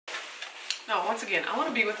No, once again, I want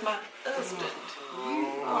to be with my husband.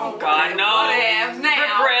 Oh, God, no.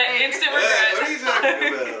 now. Regret, instant regret. What are you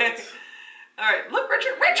talking about? All right, look,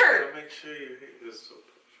 Richard. Make sure your hair is so.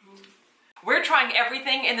 We're trying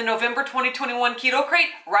everything in the November 2021 Keto Crate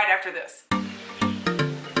right after this.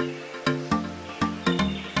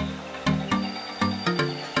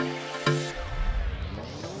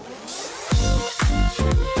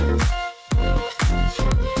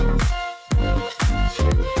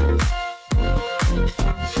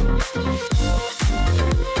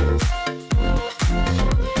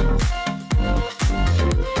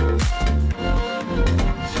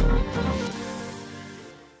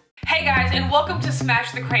 Hey guys, and welcome to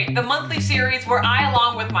Smash the Crate, the monthly series where I,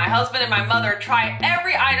 along with my husband and my mother, try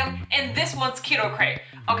every item in this month's Keto Crate.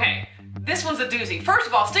 Okay, this one's a doozy. First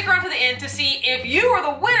of all, stick around to the end to see if you are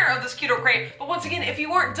the winner of this Keto Crate. But once again, if you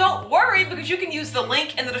weren't, don't worry, because you can use the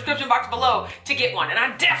link in the description box below to get one. And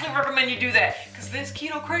I definitely recommend you do that, because this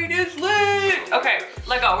Keto Crate is lit. Okay,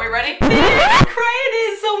 let go. We ready? This crate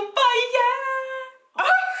is on fire.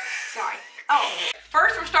 Sorry. Oh,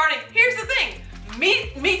 first we're starting. Here's the thing.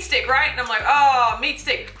 Meat stick, right? And I'm like, oh, meat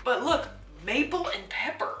stick. But look, maple and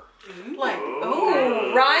pepper. Like,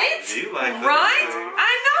 ooh, right? You like that? Right?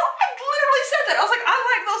 I know. I literally said that. I was like, I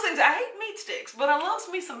like those things. I hate meat sticks, but I love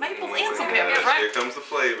me some maples and some peppers, right? Here comes the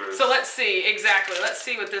flavors. So let's see, exactly. Let's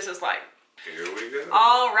see what this is like. Here we go.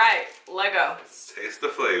 All right, let go. Let's taste the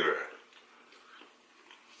flavor.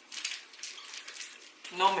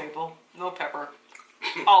 No maple, no pepper.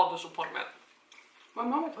 All disappointment.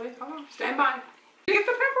 One moment, please. Hold on. Stand by. You get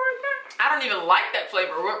the pepper right there? I don't even like that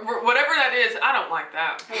flavor. Whatever that is, I don't like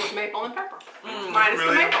that. It was maple and pepper. Minus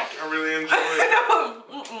really, the maple. I really enjoy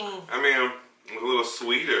it. I mean, it was a little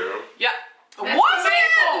sweeter. Yeah. That's Was the it?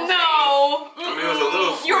 maple. No. I mean, it was a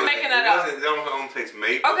little sweet. You were making that up. It don't taste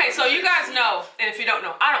maple. Okay, so you guys know, and if you don't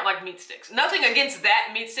know, I don't like meat sticks. Nothing against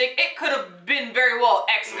that meat stick. It could have been very well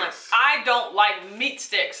excellent. Yes. I don't like meat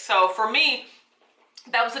sticks. So for me,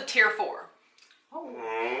 that was a tier 4.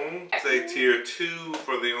 Say tier 2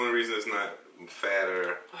 for the only reason it's not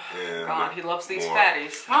fatter and God, he loves these more,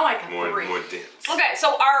 fatties. I like a 3. more dense. Okay,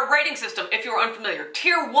 so our rating system, if you're unfamiliar,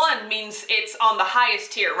 tier 1 means it's on the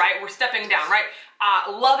highest tier, right? We're stepping down, right?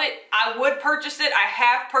 Love it. I would purchase it. I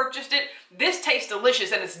have purchased it. This tastes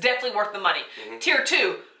delicious and it's definitely worth the money. Tier 2, you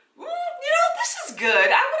know, this is good.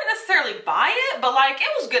 I wouldn't necessarily buy it, but like, it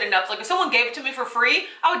was good enough. Like, if someone gave it to me for free,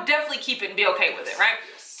 I would definitely keep it and be okay with it, right?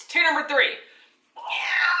 Tier number 3.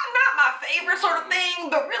 Yeah, not my favorite sort of thing,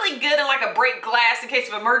 but really good in like a break glass in case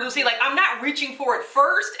of emergency. Like, I'm not reaching for it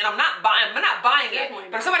first, and I'm not buying it.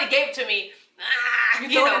 But if somebody gave it to me, you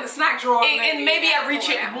throw it in the snack drawer. and maybe I reach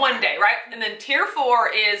it one day, right? And then tier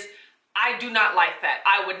 4 is, I do not like that.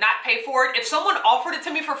 I would not pay for it. If someone offered it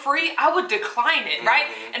to me for free, I would decline it, right?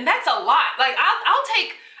 And that's a lot. Like,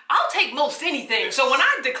 I'll take most anything. So when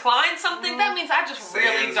I decline something, that means I just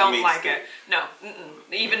really don't like it. No,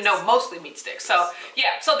 even no, mostly meat sticks. So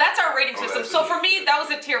yeah, so that's our rating system. So for me, that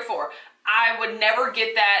was a tier 4. I would never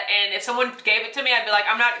get that, and if someone gave it to me, I'd be like,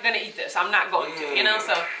 I'm not gonna eat this. I'm not going to, you know.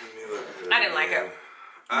 So I didn't like it.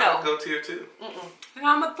 I'll go tier 2. And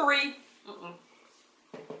I'm a 3.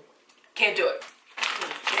 Can't do it.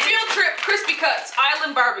 Field trip, crispy cuts,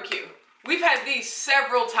 island barbecue. We've had these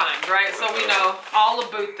several times, right? So we know all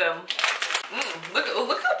about them. Look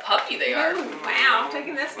how puffy they are. Ooh, wow, I'm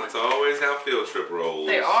taking this one. That's always how field trip rolls.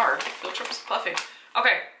 They are. Field trip is puffy.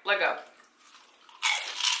 Okay, let go.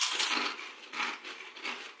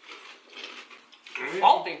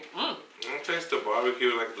 Salty. I taste the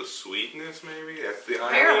barbecue, like the sweetness, maybe. That's the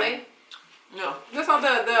island. Barely. No. This one,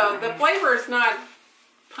 the flavor is not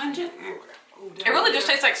pungent. It really just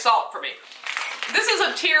tastes like salt for me. This is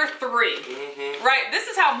a tier 3, right? This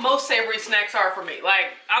is how most savory snacks are for me. Like,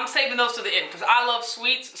 I'm saving those to the end because I love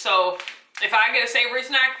sweets. So if I get a savory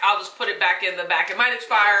snack, I'll just put it back in the back. It might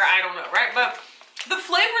expire, I don't know, right? But the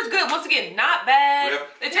flavor is good. Once again, not bad. Yep.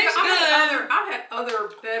 It tastes good. I've had other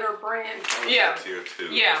better brands. Yeah. Tier 2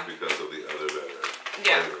 Yeah. just because of the other better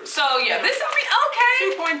flavors. So yeah, this, I mean,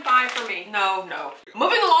 okay. 2.5 for me. No.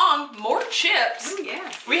 Moving along, more chips. Oh,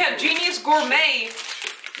 yes. We have Genius Gourmet.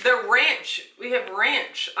 They're ranch. We have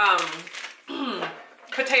ranch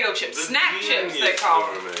potato chips, snack chips they call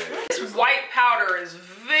them. This white powder is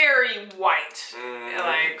very white.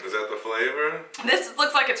 Like, is that the flavor? This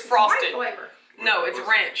looks like it's frosted. White flavor. No, it's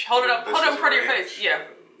ranch. Hold it up. Hold it up in front of your face. Yeah.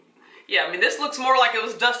 Yeah, I mean, this looks more like it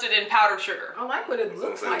was dusted in powdered sugar. I like what it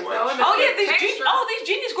looks like, though. Oh yeah, these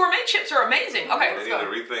Genius Gourmet chips are amazing. Okay, let's They go.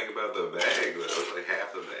 need to rethink about the bag, though. It's like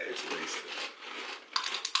half the bag's wasted.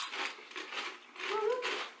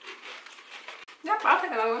 Yep, I'll take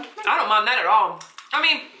another one. I don't mind that at all. I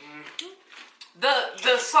mean,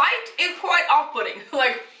 sight is quite off-putting.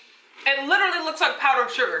 Like, it literally looks like powdered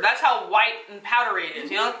sugar. That's how white and powdery it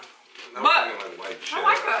is, you know? I was But thinking like white I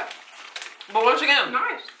like cheddar. that. but once again,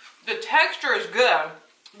 Nice. the texture is good.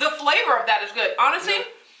 The flavor of that is good. Honestly,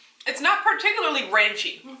 it's not particularly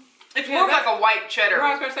ranchy. It's more of like a white cheddar.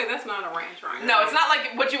 I was gonna say that's not a ranch, right? No, it's not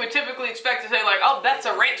like what you would typically expect to say, like, oh, that's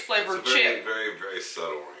a ranch flavored It's a very, chip. very, very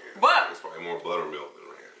subtle ranch. But it's probably more buttermilk than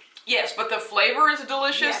ranch. yes, but the flavor is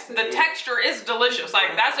delicious. Yes, The texture is delicious.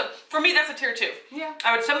 Like for me, that's a tier 2. Yeah.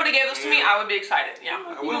 I would. Somebody gave this to me, I would be excited. Yeah.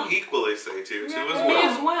 I would equally say tier 2 as Me well.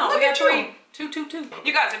 as well. Look We got at you. 3. 2, 2, 2.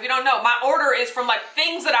 You guys, if you don't know, my order is from like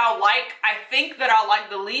things that I'll like, I think that I'll like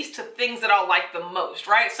the least, to things that I'll like the most,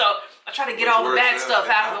 right? So I try to get all the bad stuff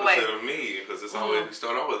out of the way. Of me, because it's always we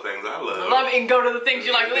start off with things I love. Love it and go to the things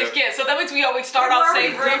you like the least. Yeah, so that means we always start off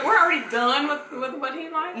savory. We're already done with what he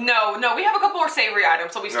likes. No, we have a couple more savory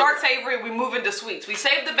items. So we start savory, we move into sweets. We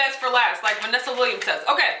save the best for last, like Vanessa Williams says.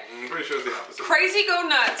 Okay. I'm pretty sure it's the opposite. Crazy Go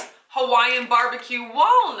Nuts Hawaiian Barbecue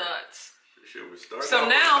Walnuts. Pretty sure we start So off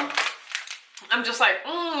now, with I'm just like,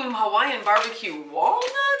 Hawaiian Barbecue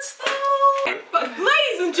Walnuts though? But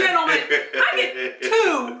ladies and gentlemen, I get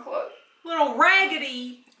 2 little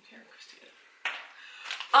raggedy.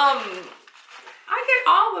 I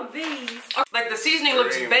get all of these. Like the seasoning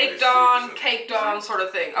looks Extremely baked on, seasoned. caked on sort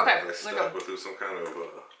of thing. Okay, They let's stuck go. through some kind of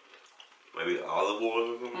maybe olive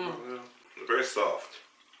oil or something. They're very soft.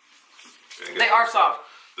 They are soft.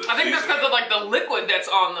 The I think that's because of like the liquid that's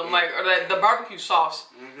on them, like or the barbecue sauce.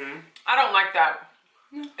 I don't like that.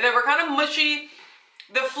 They were kind of mushy.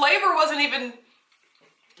 The flavor wasn't even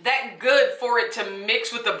that good for it to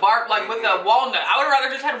mix with the with the walnut. I would rather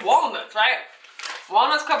just had walnuts, right?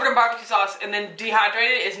 Walnuts covered in barbecue sauce and then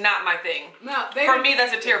dehydrated is not my thing. No, For me,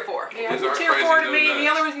 that's a tier 4. Yeah, These it's a are tier Crazy 4 to Go me. Nuts. The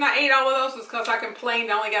only reason I ate all of those is because I complained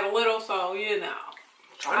I only got a little, so you know.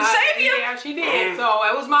 Trying to save you. Yeah, she did. So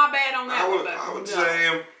it was my bad on that one. I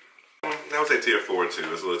would say tier 4 too.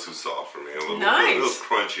 It's a little too soft for me. A little, Nice. a little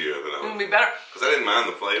crunchier than I It'll would. be better. Because I didn't mind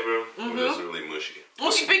the flavor. It was just really mushy.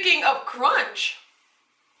 Well, speaking of crunch,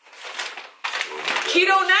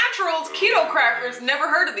 Keto Naturals Keto Crackers. Never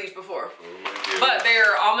heard of these before. But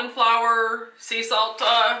they're almond flour, sea salt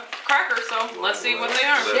crackers, so let's see what they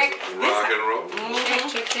are. Let's rock and roll.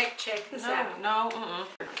 Check this out. No.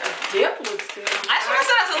 Dip looks good. That's what I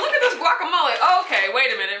said. Look at this guacamole. Okay,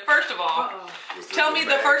 wait a minute. First of all, tell me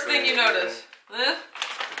the first thing you notice.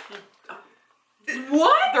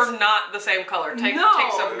 What? They're not the same color. Take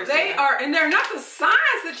some. No, they are, and they're not the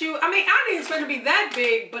size that you. I mean, I didn't expect it to be that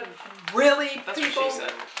big, but really, That's people. what she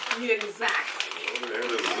said. Yeah, exactly.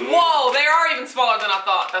 Whoa, they are even smaller than I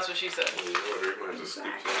thought. That's what she said.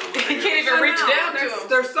 You can't even reach down to them.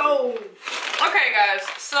 They're so. Okay, guys.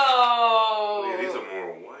 So. Yeah, these are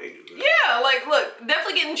more white. Yeah, like look,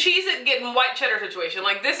 definitely getting cheese it, getting white cheddar situation.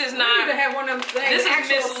 Like this is We not. need to have one of them things. This is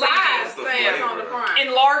actual misleading. size things on the front.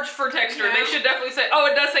 Enlarged for texture. Yeah. They should definitely say, oh,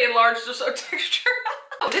 it does say enlarged just for texture.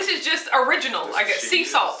 Oh, this is just original. This I is guess sea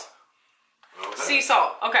cheese. salt. Okay. Sea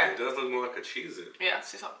salt. Okay. It does look more like a Cheez-It. Yeah,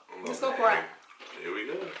 sea salt. Let's go for it. Here we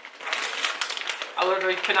go. I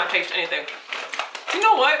literally cannot taste anything. You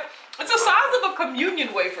know what? It's the size of a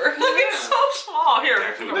communion wafer. Look, it's so small. Here.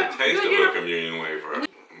 Actually, the taste of a communion wafer.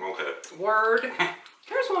 Okay. Word.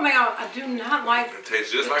 Here's one thing I do not like. It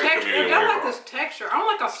tastes just The like a texture. communion I don't wafer. like this texture. I don't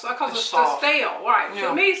like because it's soft. stale. Right. Yeah.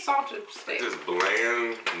 To me, salt is stale. Just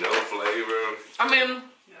bland, no flavor. I mean,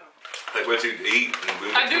 Like what you eat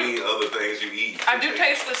in I do- between other things you eat. I do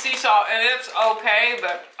taste the sea salt, and it's okay,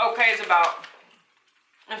 but okay is about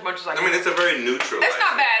as much as I can. I mean, it's a very neutral. It's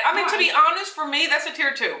not bad. I mean, to be honest, for me, that's a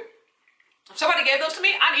tier 2. If somebody gave those to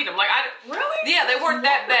me, I'd eat them. Like Really? Yeah, they weren't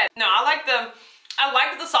that bad. No, I like the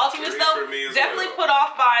saltiness 3 though. for me as Definitely well. put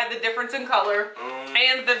off by the difference in color,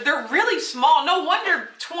 and they're really small. No wonder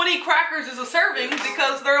 20 crackers is a serving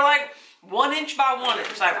because they're like 1 inch by 1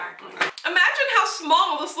 inch. Like, imagine how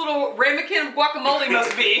small this little ramekin of guacamole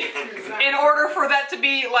must be in order for that to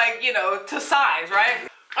be like, you know, to size, right?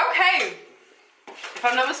 Okay. If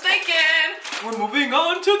I'm not mistaken, we're moving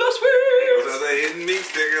on to the Was sweets. that a hidden meat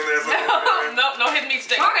stick in there somewhere? No hidden meat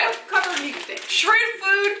stick. Okay. Covered meat stick. Shredded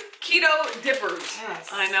food keto dippers. Yes.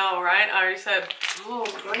 I know, right? I already said. Oh,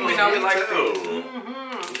 great. We know we like these.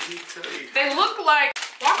 They look like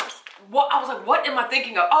Whoppers. what? I was like, what am I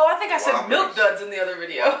thinking of? Oh, I think I said Whoppers. milk duds in the other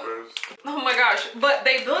video. Oh my gosh! But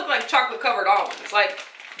they look like chocolate covered almonds. Like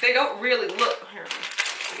they don't really look. Here.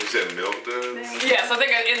 You said milk duds? Yes, I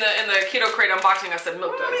think in the Keto Crate unboxing I said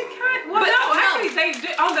milk Well, duds. well, But no, no. actually, they do,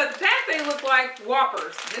 on the that they look like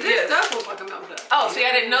Whoppers. This Yes. does look like a milk dud. Oh, see,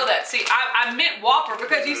 I didn't know that. See, I meant Whopper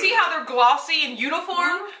because you see how they're glossy and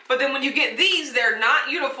uniform, but then when you get these, they're not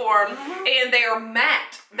uniform and they are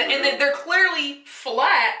matte. And they're clearly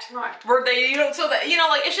flat, right? Where they, you know, so that, you know,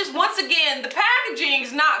 like, it's just, once again, the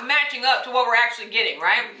packaging's not matching up to what we're actually getting,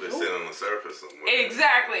 right? They sit on the surface somewhere.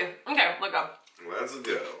 Exactly. Okay, look up. Let's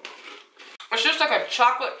go. It's just like a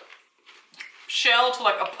chocolate shell to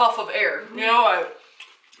like a puff of air. You know,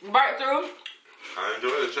 like, bite through. I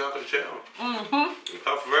enjoy the chocolate shell. The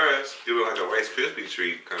puff of air, give it like a Rice Krispie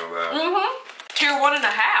treat kind of vibe. Tier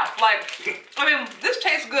 1.5. Like, I mean, this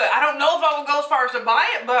tastes good. I don't know if I would go as far as to buy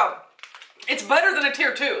it, but it's better than a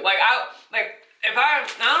tier 2. Like, if I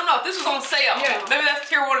don't know if this was on sale. Yeah. Maybe that's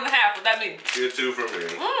tier 1.5. What that mean? Tier 2 for me.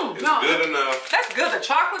 It's no, good enough. That's good. The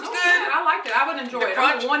chocolate's good. I liked it. I would enjoy it.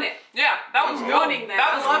 I would want it. Yeah, that was good. wanting that.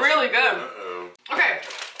 That was really good. Okay.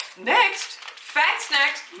 Next, Fat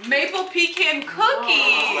Snacks Maple Pecan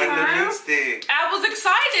Cookie. Like the meat stick. I was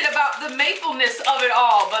excited about the mapleness of it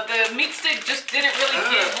all, but the meat stick just didn't really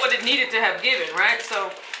get what it needed to have given, right? So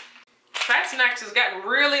Fat Snacks has gotten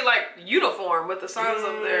really like uniform with the size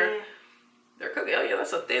of their cookie. Oh yeah,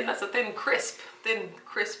 that's a thin crisp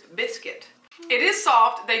biscuit. It is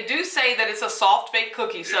soft. They do say that it's a soft baked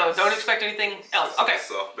cookie, so don't expect anything else. Okay.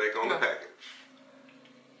 Soft bake on the package.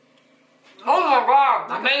 Oh my God,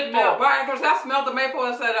 the maple. Right, because I smelled the maple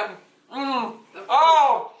instead of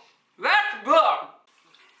Oh, that's good.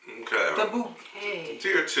 Okay. the bouquet.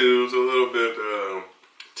 Tier 2 is a little bit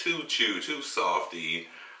too softy.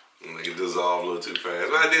 Like it dissolved a little too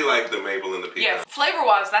fast. But I do like the maple and the pecan. Yeah,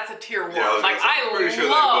 flavor-wise, that's a tier 1. Yeah, I'm pretty sure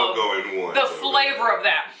love they both go in one. the flavor of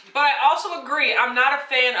that. But I also agree, I'm not a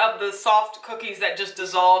fan of the soft cookies that just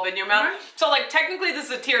dissolve in your mouth. Right. So like technically this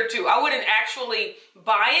is a tier 2. I wouldn't actually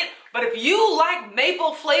buy it, but if you like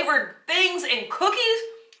maple flavored things and cookies,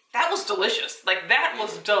 that was delicious. Like that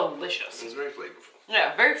was delicious. It's very flavorful.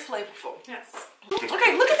 Yeah, very flavorful. Yes.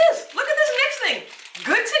 Okay, look at this. Look at this next thing.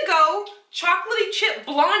 Good to go chocolatey chip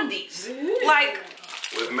blondies. Like,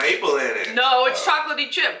 with maple in it. no, it's chocolatey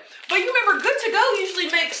chip. But you remember Good to Go usually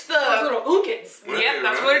makes the Little unkits. Yep,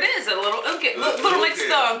 that's what it is. A little unket. Little makes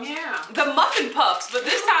the muffin puffs, but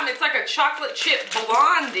this time it's like a chocolate chip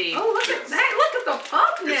blondie. Oh, look at that. Look at the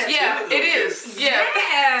puffness. Yeah, it is. Yeah.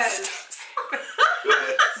 Yes.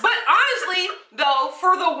 But honestly, though,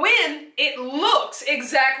 for the win, it looks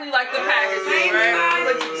exactly like the packaging, right? It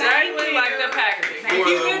looks exactly like the packaging. Thank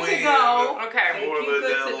you, Good to Go. Okay. Thank you,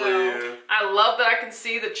 Good to Go. I love that I can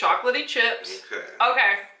see the chocolatey chips. Okay.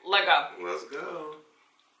 Okay, let go. Let's go.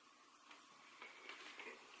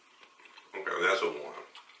 Okay, that's a 1.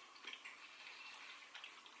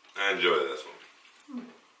 I enjoy this one.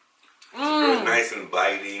 It's nice and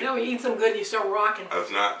bitey. You know, when you eat some good, you start rocking.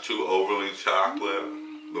 It's not too overly chocolate.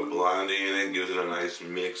 The blondie in it gives it a nice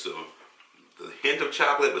mix of the hint of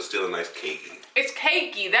chocolate, but still a nice cakey. It's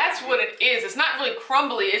cakey. That's what it is. It's not really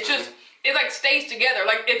crumbly. It's just, it like stays together.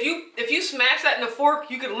 Like if you smash that in a fork,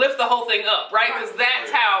 you could lift the whole thing up, right? Because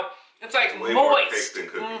that's how it's like Way more moist.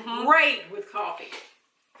 cake than cookie. Great with coffee.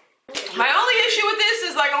 My only issue with this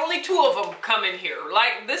is like only 2 of them come in here.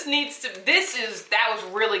 Like that was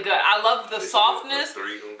really good. I love the softness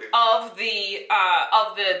of the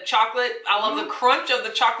chocolate. I love the crunch of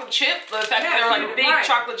the chocolate chip. The fact that they're like big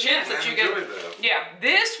chocolate chips that you get. Yeah,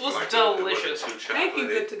 this was delicious. Thank you,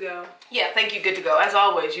 Good to Go. Yeah, thank you, Good to Go. As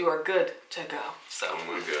always, you are good to go. So, oh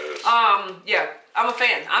my gosh. Yeah, I'm a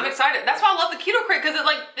fan. I'm excited. That's why I love the keto crate, because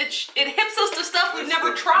it hips us to stuff we've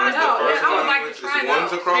never tried. I would like to try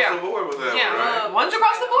One's those. across the board with that one, right? One's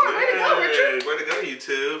across the board. Way to go, Richard. Way to go, you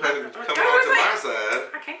two. Come on to my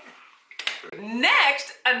side. Okay.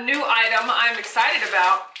 Next, a new item I'm excited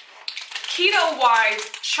about. Keto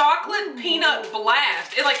Wise Chocolate Peanut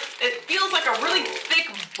Blast. It feels like a really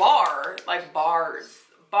thick bar, like bars.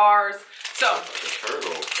 So, Like a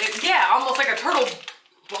turtle. Yeah, almost like a turtle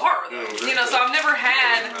bar, though. You know, so I've never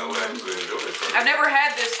had. I would actually enjoy it. I've never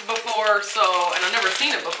had this before, and I've never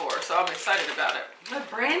seen it before, so I'm excited about it. What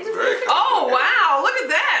brand is Very this? Oh wow, look at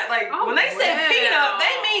that! Like when they said wow. peanut,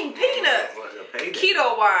 they mean peanut. Like a payday.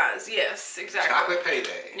 Keto Wise, yes, exactly. Chocolate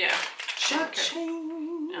payday. Yeah.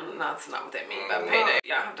 Cha-ching. No, that's not what they mean by payday.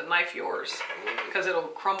 Yeah, I have to knife yours because it'll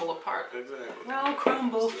crumble apart. Exactly. I'll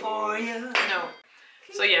crumble for you. No.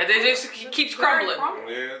 So yeah, it just keeps crumbling.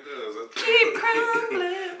 Yeah, it does. Keep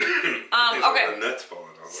crumbling. Okay. The nuts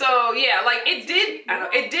falling off. So yeah, like it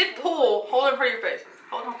did pull. Hold it in front of your face.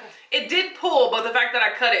 Hold on. It did pull, but the fact that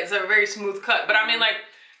I cut it is a very smooth cut. But I mean,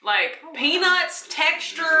 like peanuts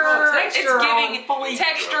texture. It's giving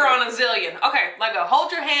texture on a zillion. Okay, like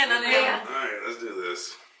hold your hand on it. All right, let's do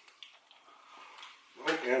this.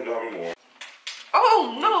 Okay, I'm dropping more.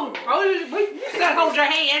 Oh no. You said hold your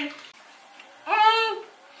hand.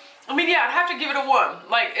 I mean, yeah, I'd have to give it a 1.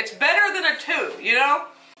 Like, it's better than a 2, you know?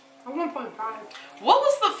 A 1.5. What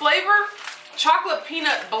was the flavor? Chocolate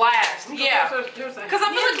peanut blast. Yeah. Because I feel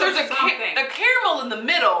like there's a caramel in the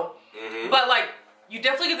middle, but like you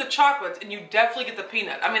definitely get the chocolates and you definitely get the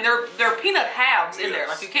peanut. I mean, there are peanut halves in there.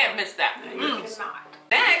 Like you can't miss that. You cannot.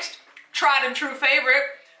 Next, tried and true favorite,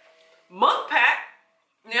 Monk Pack.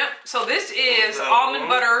 Yep. So this is almond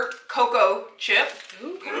butter cocoa chip.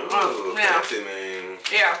 Oh, yeah. fancy name.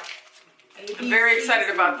 Yeah. I'm very excited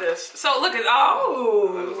about this. So look at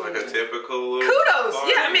That was like a typical kudos. bar.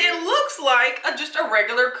 Yeah, I mean it looks like just a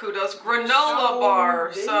regular kudos granola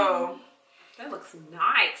bar. So that looks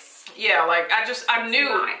nice. yeah, like I knew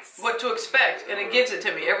nice. what to expect, and it gives it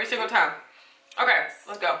to me every single time. Okay,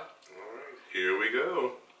 let's go. All right, here we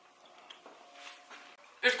go.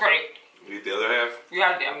 It's great. You eat the other half?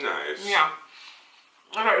 Yeah. Nice. Yeah.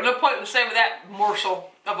 Okay, no point in saving that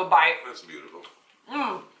morsel of a bite. That's beautiful.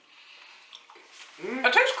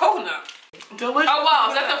 It tastes coconut. Delicious. Oh wow,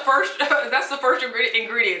 is that the first? That's the first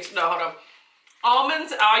ingredients. No, hold on.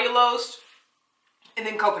 Almonds, allulose, and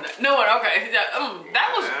then coconut. No one. Okay, that was good.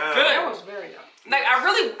 That was very good. Like I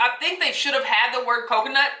think they should have had the word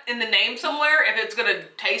coconut in the name somewhere if it's gonna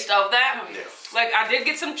taste of that. Yes. Like I did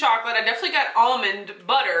get some chocolate. I definitely got almond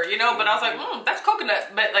butter, you know, but I was like, that's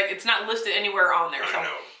coconut, but like it's not listed anywhere on there. I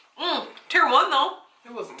know. Tier 1 though.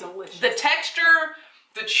 It was delicious. The texture,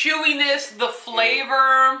 the chewiness, the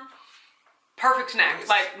flavor, perfect snack. Nice.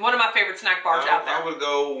 Like one of my favorite snack bars out there. I would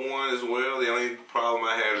go 1 as well. The only problem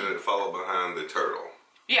I had is that it followed behind the turtle.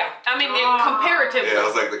 Yeah, I mean comparatively. Yeah, it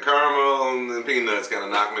was like the caramel and the peanuts kind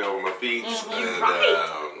of knocked me over my feet. And,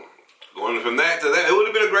 going from that to that, it would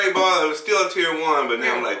have been a great bar. It was still a tier 1, but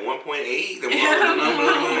now I'm like 1.8.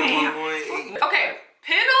 1.8. Okay,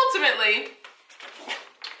 penultimately,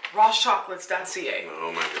 RossChocolates.ca.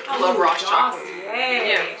 Oh my god. I love Ross Chocolates.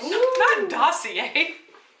 Yeah. Not dossier.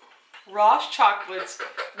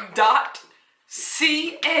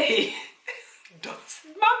 RossChocolates.ca.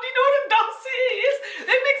 Mom, do you know what a dossier is?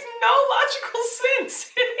 It makes no logical sense.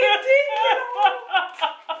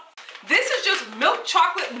 This is just milk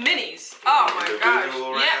chocolate minis. Oh my gosh.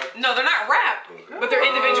 Individual Yeah. wrap? No, they're not wrapped, but they're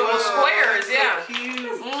individual squares. Yeah. Cute.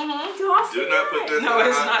 Dossier. Do not put this No, in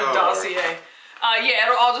it's a hot not car. dossier. Yeah,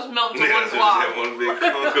 it'll all just melt into Yeah, one so block. just have one big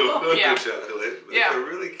hunk of Yeah. chocolate. But Yeah. they're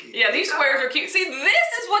really cute. Yeah, these squares are cute. See, this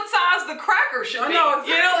is what size the cracker should be. No,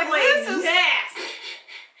 You know, like this is yes.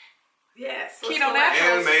 Yes. keto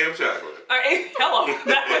naturals. And made of chocolate. Hello.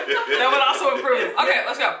 That would also improve it. Okay,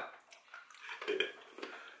 let's go.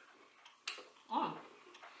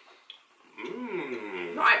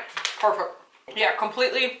 Right. Perfect. Yeah,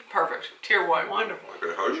 completely perfect. Tier 1. Wonderful.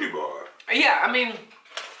 Like a Hershey bar. Yeah, I mean,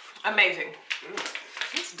 amazing.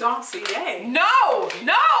 It's dossier. No,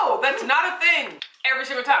 that's not a thing. Every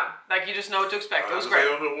single time. Like, you just know what to expect. It was great.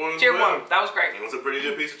 Tier 1. That was great. It was a pretty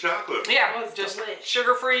good piece of chocolate. Yeah, It was just delicious.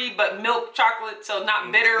 sugar-free, but milk chocolate, so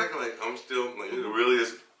not bitter. Like, I'm still, like, it really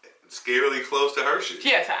is scarily close to Hershey.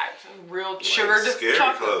 Yeah, real Like, sugared scary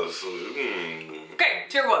chocolate. close. Okay,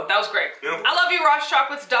 tier 1. That was great. Yep. I love you, Ross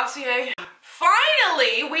Chocolates dossier.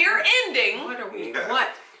 Finally, we are ending What are we? Okay. What?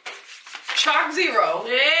 Choc Zero.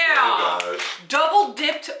 Yeah. Oh gosh. Double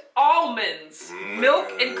dipped almonds, milk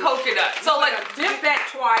and coconut. So like Dip that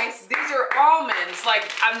twice. these are almonds.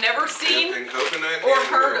 Like I've never seen Dipped in coconut or and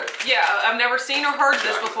heard. milk. Yeah, I've never seen or heard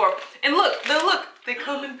this before. And look, they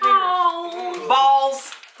come in pairs. Oh.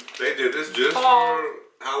 Balls. They did this just Oh.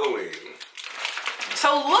 for Halloween.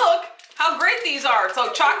 So look how great these are.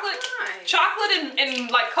 So chocolate Nice. and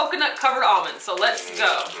like coconut covered almonds. So let's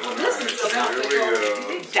go. Well, this is about Here to we go.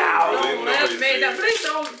 go. Down. Really Let's noisy. make that. Please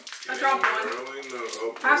don't. I dropped one. Really no.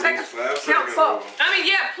 Oh, 5 seconds. 5 Count seconds. full. I mean,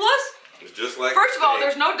 yeah, plus It's just like first of all, steak.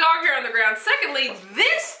 there's no dog hair on the ground. Secondly,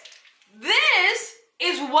 this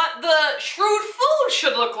is what the shrewd food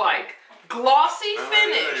should look like. Glossy Oh,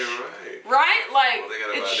 finish. Yeah, you're right. Right? Like, Well, they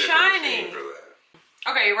gotta buy it's a different machine shining. for that.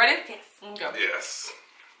 Okay, you ready? Yes. Okay. Yes.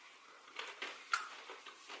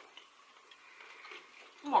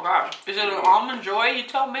 Oh my god. Is it an almond joy? You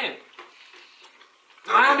tell me.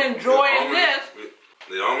 I'm The enjoying almonds- this.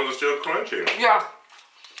 The almonds are still crunchy. Yeah.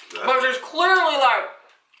 But there's clearly like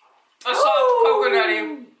a soft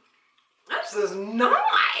coconutty. This is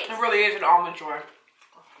nice. It really is an almond joy.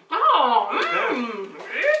 Oh.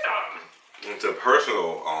 It's a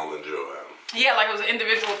personal almond joy. Yeah, like it was an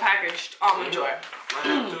individual packaged almond joy. I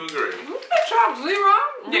have to agree. That Choc Zero.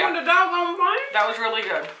 Yeah. Doing the doggone thing. That was really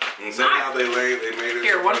good. And somehow they made it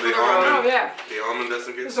Here, so one the for the road. almond, Oh, yeah. the almond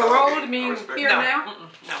doesn't get Is the soggy. road I mean respect here that. now?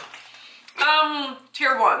 No.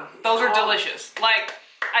 Tier 1. Those are delicious. Like,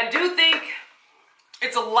 I do think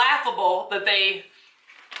it's laughable that they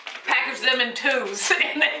package them in 2s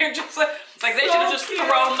and they're just like they should have just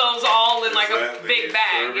thrown those all in like a big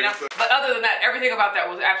bag, you know? But other than that, everything about that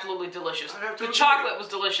was absolutely delicious. The chocolate was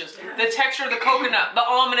delicious. The texture of the coconut, the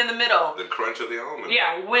almond in the middle. The crunch of the almond.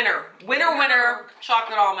 Yeah, winner,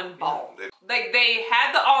 chocolate almond ball. They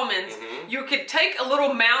had the almonds. You could take a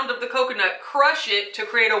little mound of the coconut, crush it to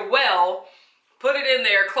create a well, put it in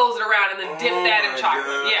there, close it around, and then dip that in chocolate.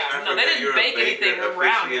 God. Yeah, no, they didn't bake anything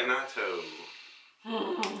around it. I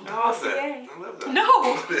love that. I love that.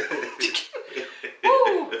 No.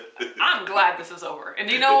 Ooh, I'm glad this is over. And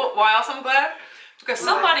do you know why else I'm glad? Because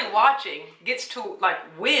somebody watching gets to like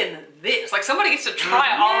win this. Like somebody gets to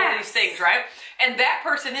try all of these things, right? And that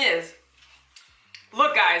person is,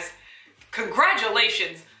 look guys,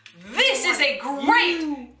 congratulations. This is a great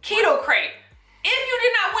keto crate. If you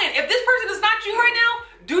did not win, if this person is not you right now,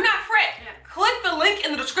 do not fret. Click the link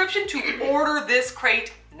in the description to order this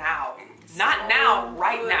crate now. Not now,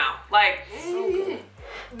 right now. Like,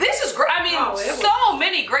 this is great. I mean, so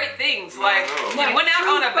many great things. Like, we went out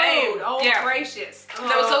on a bang. Oh, gracious.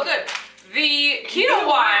 That was so good. The Keto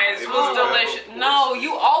Wise was delicious. No,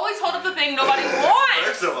 you always hold up the thing nobody wants.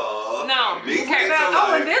 First of all, no. Okay.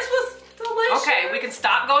 And this was delicious. Okay, we can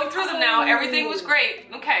stop going through them now. Everything was great.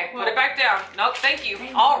 Okay, put it back down. Nope, thank you.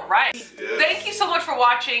 All right. Yes. Thank you so much for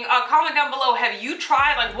watching. Comment down below. Have you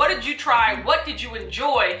tried? Like, what did you try? What did you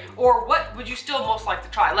enjoy? Or what would you still most like to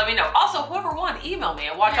try? Let me know. Also, whoever won, email me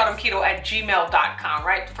at watchautumnketo@gmail.com,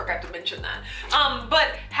 right? Forgot to mention that.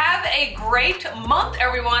 But have a great month,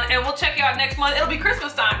 everyone, and we'll check you out next month. It'll be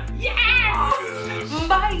Christmas time. Yes! Yes.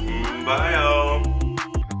 Bye. Bye, y'all.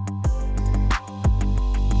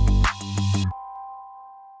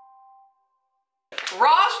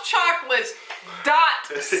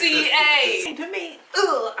 RossChocolates.ca. To me,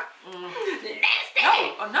 ugh. No,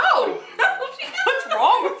 no. What's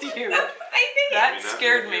wrong with you? That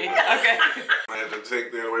scared me. Okay. I have to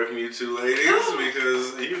take that away from you two ladies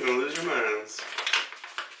because you're gonna lose your minds.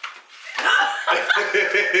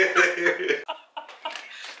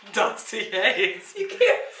 Dossiers. You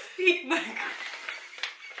can't see.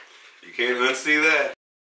 You can't unsee that.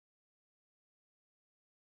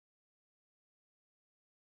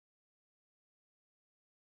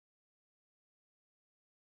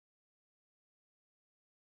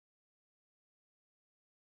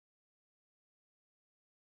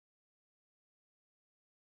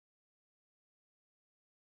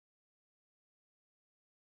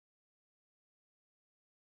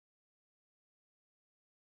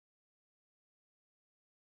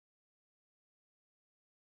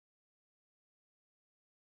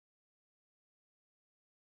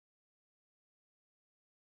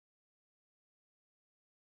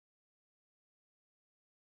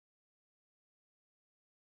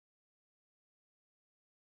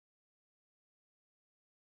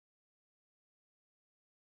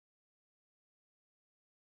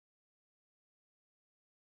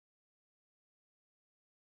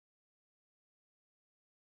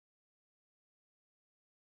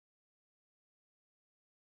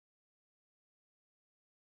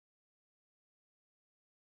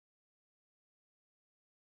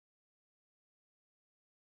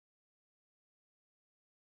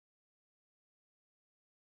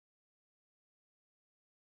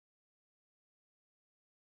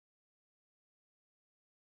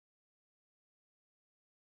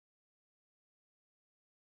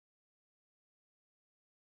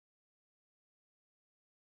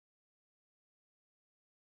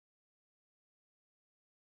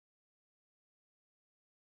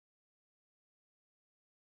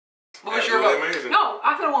 What was your vote? Amazing. No,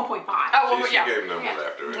 I said 1.5. Oh, well, She yeah. gave numbers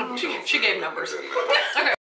after it. She gave numbers. Okay.